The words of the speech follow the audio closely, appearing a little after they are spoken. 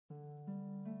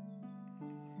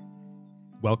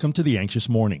Welcome to The Anxious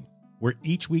Morning, where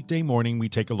each weekday morning we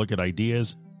take a look at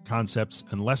ideas, concepts,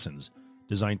 and lessons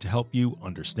designed to help you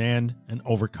understand and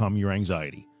overcome your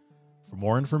anxiety. For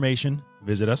more information,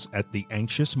 visit us at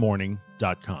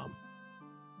theanxiousmorning.com.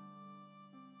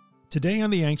 Today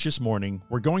on The Anxious Morning,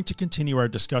 we're going to continue our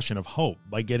discussion of hope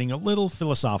by getting a little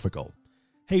philosophical.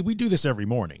 Hey, we do this every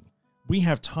morning. We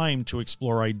have time to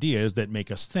explore ideas that make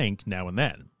us think now and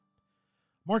then.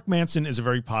 Mark Manson is a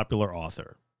very popular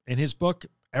author. In his book,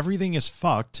 Everything is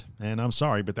Fucked, and I'm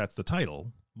sorry, but that's the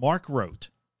title, Mark wrote,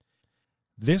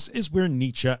 "This is where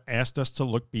Nietzsche asked us to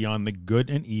look beyond the good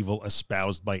and evil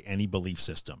espoused by any belief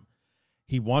system.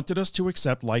 He wanted us to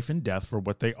accept life and death for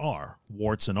what they are,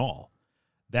 warts and all.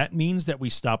 That means that we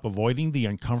stop avoiding the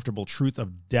uncomfortable truth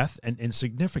of death and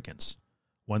insignificance.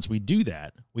 Once we do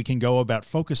that, we can go about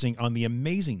focusing on the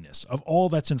amazingness of all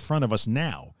that's in front of us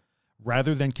now,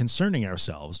 rather than concerning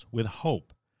ourselves with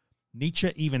hope."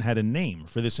 Nietzsche even had a name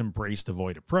for this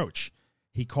embrace-avoid approach.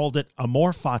 He called it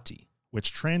amor fati,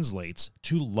 which translates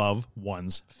to love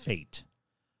one's fate.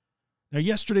 Now,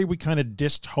 yesterday we kind of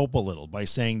dissed hope a little by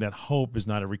saying that hope is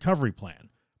not a recovery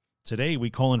plan. Today we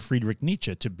call in Friedrich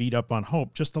Nietzsche to beat up on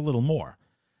hope just a little more.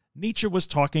 Nietzsche was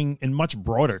talking in much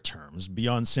broader terms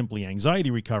beyond simply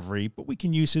anxiety recovery, but we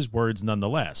can use his words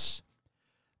nonetheless.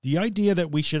 The idea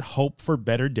that we should hope for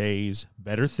better days,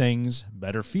 better things,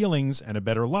 better feelings, and a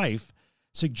better life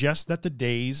suggests that the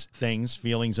days, things,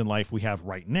 feelings, and life we have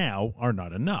right now are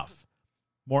not enough.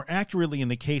 More accurately, in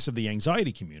the case of the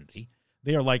anxiety community,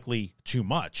 they are likely too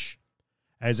much.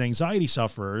 As anxiety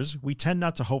sufferers, we tend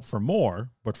not to hope for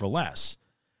more, but for less.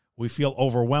 We feel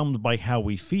overwhelmed by how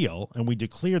we feel, and we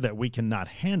declare that we cannot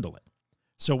handle it.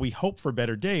 So we hope for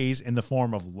better days in the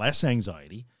form of less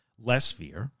anxiety, less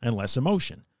fear, and less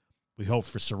emotion. We hope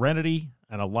for serenity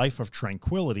and a life of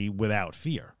tranquility without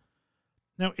fear.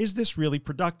 Now, is this really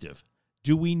productive?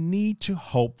 Do we need to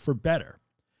hope for better?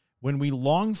 When we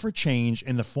long for change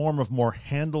in the form of more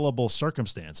handleable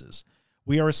circumstances,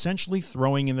 we are essentially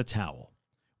throwing in the towel.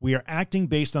 We are acting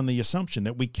based on the assumption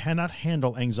that we cannot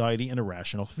handle anxiety and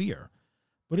irrational fear.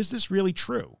 But is this really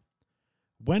true?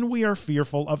 When we are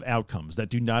fearful of outcomes that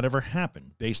do not ever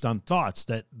happen based on thoughts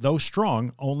that, though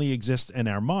strong, only exist in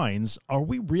our minds, are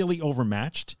we really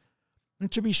overmatched?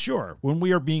 And to be sure, when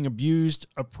we are being abused,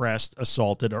 oppressed,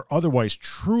 assaulted, or otherwise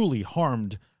truly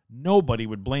harmed, nobody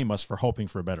would blame us for hoping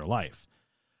for a better life.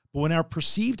 But when our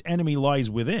perceived enemy lies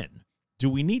within, do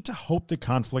we need to hope the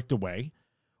conflict away?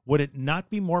 Would it not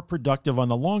be more productive on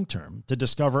the long term to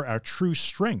discover our true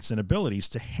strengths and abilities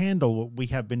to handle what we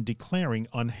have been declaring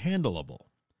unhandleable?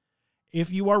 If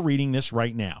you are reading this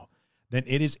right now, then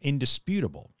it is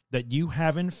indisputable that you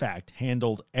have in fact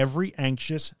handled every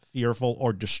anxious, fearful,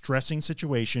 or distressing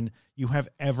situation you have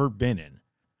ever been in.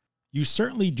 You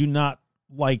certainly do not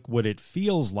like what it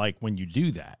feels like when you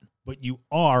do that, but you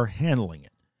are handling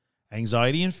it.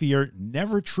 Anxiety and fear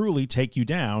never truly take you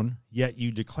down, yet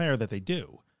you declare that they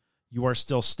do. You are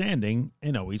still standing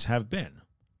and always have been.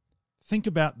 Think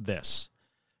about this.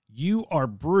 You are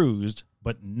bruised,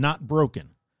 but not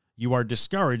broken. You are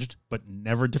discouraged, but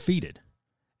never defeated.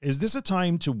 Is this a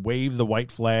time to wave the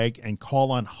white flag and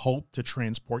call on hope to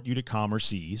transport you to calmer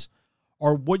seas?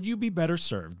 Or would you be better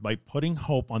served by putting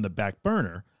hope on the back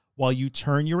burner while you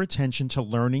turn your attention to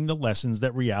learning the lessons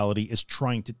that reality is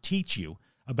trying to teach you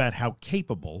about how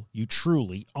capable you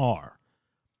truly are?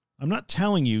 I'm not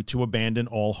telling you to abandon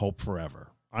all hope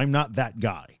forever. I'm not that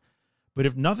guy. But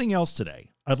if nothing else today,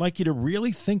 I'd like you to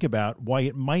really think about why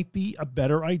it might be a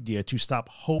better idea to stop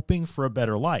hoping for a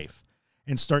better life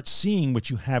and start seeing what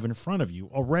you have in front of you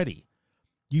already.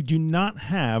 You do not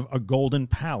have a golden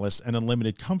palace and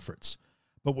unlimited comforts,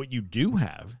 but what you do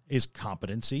have is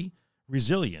competency,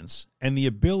 resilience, and the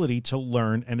ability to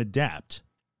learn and adapt.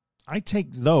 I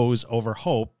take those over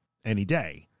hope any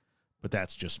day, but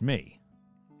that's just me.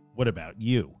 What about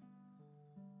you?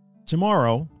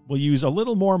 Tomorrow, we'll use a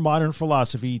little more modern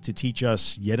philosophy to teach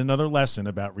us yet another lesson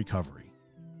about recovery.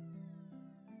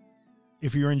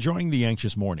 If you're enjoying The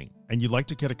Anxious Morning and you'd like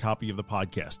to get a copy of the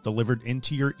podcast delivered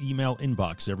into your email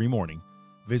inbox every morning,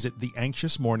 visit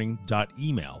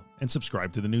theanxiousmorning.email and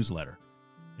subscribe to the newsletter.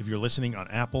 If you're listening on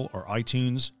Apple or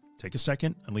iTunes, take a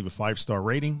second and leave a 5-star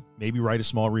rating, maybe write a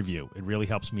small review. It really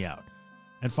helps me out.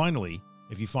 And finally,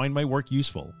 if you find my work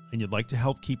useful and you'd like to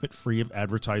help keep it free of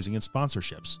advertising and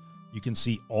sponsorships, you can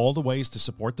see all the ways to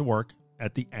support the work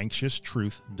at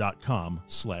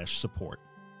theanxioustruth.com/support.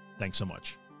 Thanks so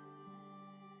much.